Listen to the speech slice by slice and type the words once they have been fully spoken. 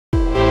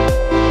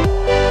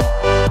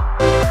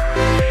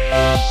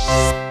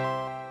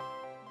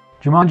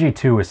Jumanji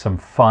 2 is some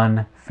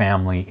fun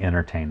family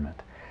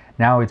entertainment.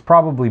 Now, it's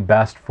probably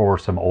best for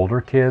some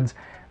older kids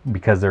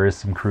because there is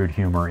some crude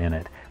humor in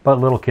it, but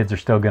little kids are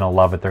still going to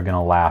love it, they're going to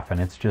laugh, and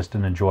it's just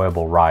an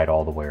enjoyable ride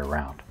all the way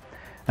around.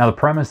 Now, the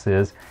premise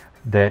is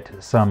that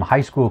some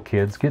high school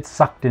kids get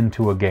sucked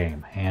into a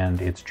game,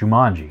 and it's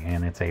Jumanji,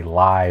 and it's a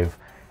live,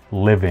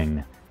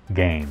 living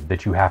game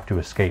that you have to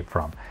escape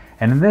from.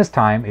 And in this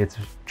time, it's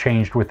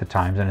changed with the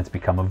times and it's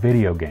become a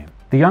video game.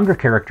 The younger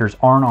characters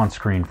aren't on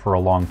screen for a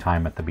long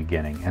time at the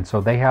beginning, and so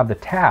they have the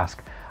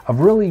task of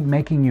really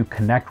making you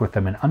connect with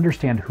them and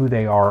understand who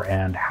they are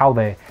and how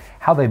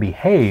they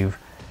behave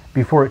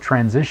before it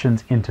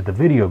transitions into the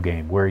video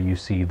game, where you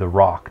see The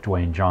Rock,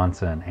 Dwayne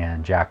Johnson,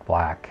 and Jack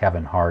Black,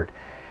 Kevin Hart,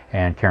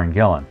 and Karen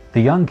Gillan.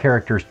 The young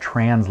characters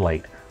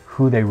translate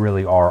who they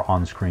really are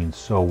on screen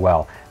so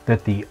well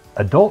that the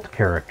adult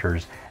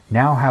characters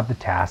now have the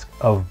task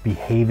of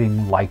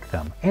behaving like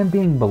them and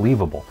being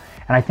believable.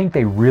 And I think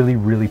they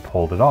really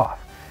pulled it off.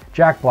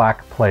 Jack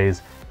Black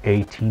plays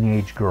a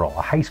teenage girl,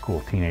 a high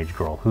school teenage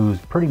girl, who's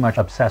pretty much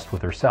obsessed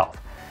with herself.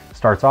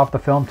 Starts off the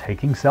film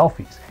taking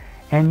selfies.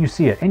 And you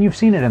see it, and you've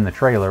seen it in the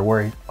trailer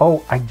where,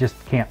 oh, I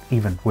just can't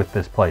even with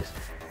this place.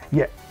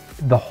 Yeah,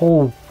 the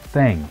whole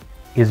thing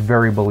is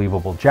very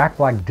believable. Jack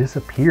Black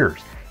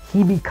disappears.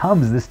 He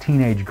becomes this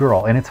teenage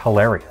girl, and it's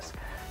hilarious.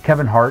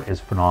 Kevin Hart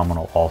is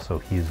phenomenal also.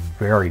 He's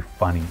very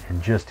funny,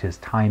 and just his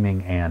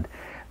timing and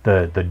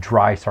the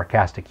dry,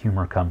 sarcastic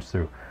humor comes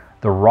through.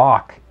 The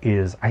Rock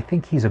is, I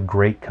think he's a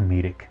great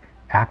comedic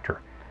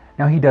actor.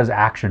 Now, he does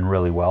action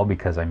really well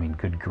because, I mean,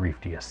 good grief,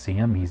 do you see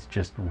him? He's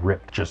just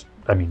ripped,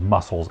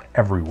 muscles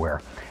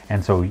everywhere.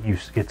 And so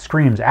it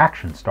screams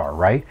action star,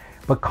 right?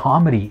 But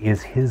comedy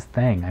is his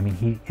thing. I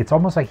mean, it's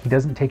almost like he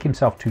doesn't take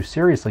himself too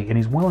seriously, and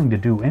he's willing to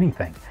do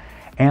anything.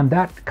 And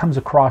that comes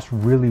across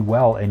really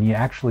well, and you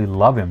actually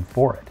love him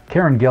for it.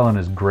 Karen Gillan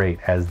is great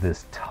as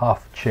this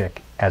tough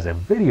chick as a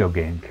video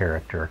game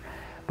character,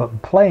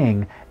 but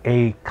playing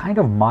a kind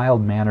of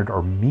mild-mannered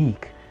or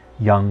meek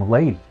young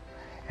lady.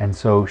 And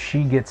so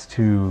she gets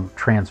to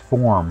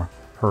transform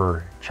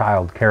her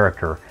child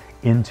character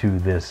into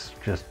this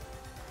just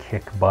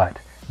kick-butt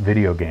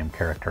video game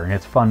character, and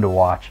it's fun to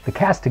watch. The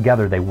cast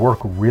together, they work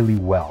really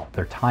well.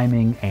 Their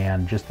timing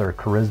and just their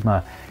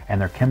charisma and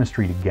their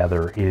chemistry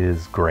together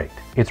is great.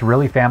 It's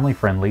really family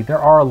friendly. There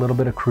are a little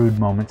bit of crude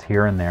moments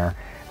here and there.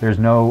 There's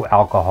no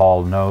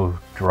alcohol, no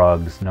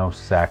drugs, no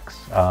sex,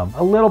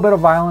 a little bit of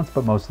violence,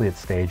 but mostly it's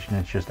staged and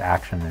it's just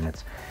action, and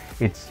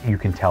it's you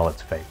can tell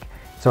it's fake.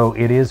 So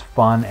it is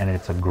fun, and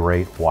it's a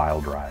great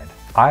wild ride.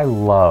 I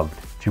loved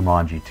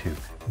Jumanji 2.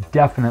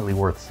 Definitely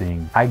worth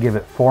seeing. I give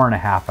it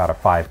 4.5 out of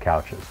 5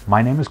 couches.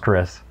 My name is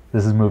Chris.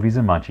 This is Movies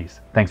and Munchies.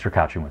 Thanks for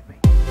couching with me.